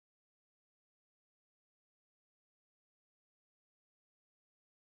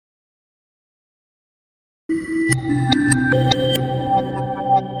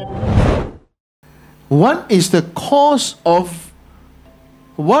What is the cause of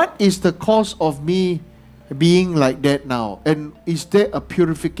me being like that now? And is there a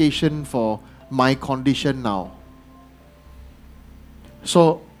purification for my condition now?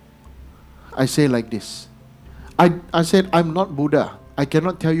 So I say like this. I said, I'm not Buddha. I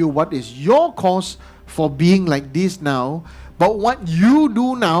cannot tell you what is your cause for being like this now, but what you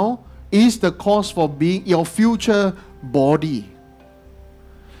do now is the cause for being your future body.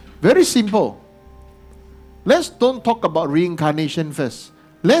 Very simple. Let's don't talk about reincarnation first.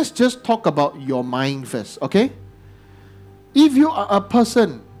 Let's just talk about your mind first, okay? If you are a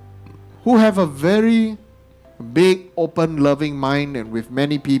person who have a very big, open, loving mind and with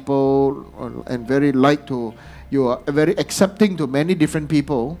many people and you are very accepting to many different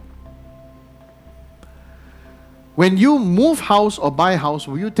people, when you move house or buy house,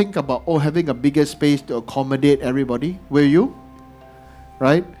 will you think about, having a bigger space to accommodate everybody? Will you?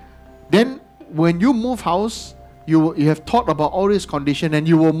 Right? Then when you move house, you have thought about all this condition and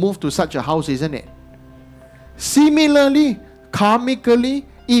you will move to such a house, isn't it? Similarly, karmically,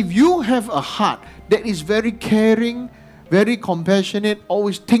 if you have a heart that is very caring, very compassionate,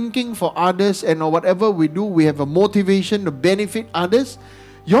 always thinking for others, and whatever we do, we have a motivation to benefit others,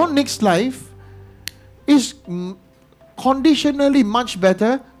 your next life is conditionally much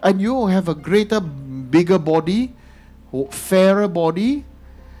better, and you will have a greater, bigger body, fairer body.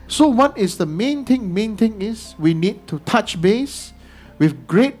 So what is the main thing? Main thing is we need to touch base with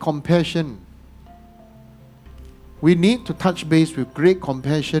great compassion. We need to touch base with great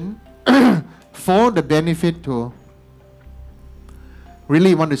compassion for the benefit to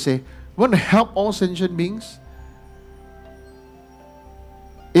really want to help all sentient beings.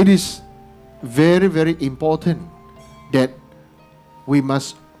 It is very, very important that we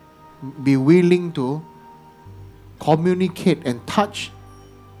must be willing to communicate and touch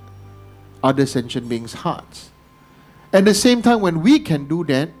other sentient beings' hearts. At the same time, when we can do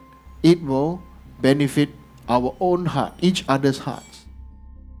that, it will benefit our own heart, each other's heart.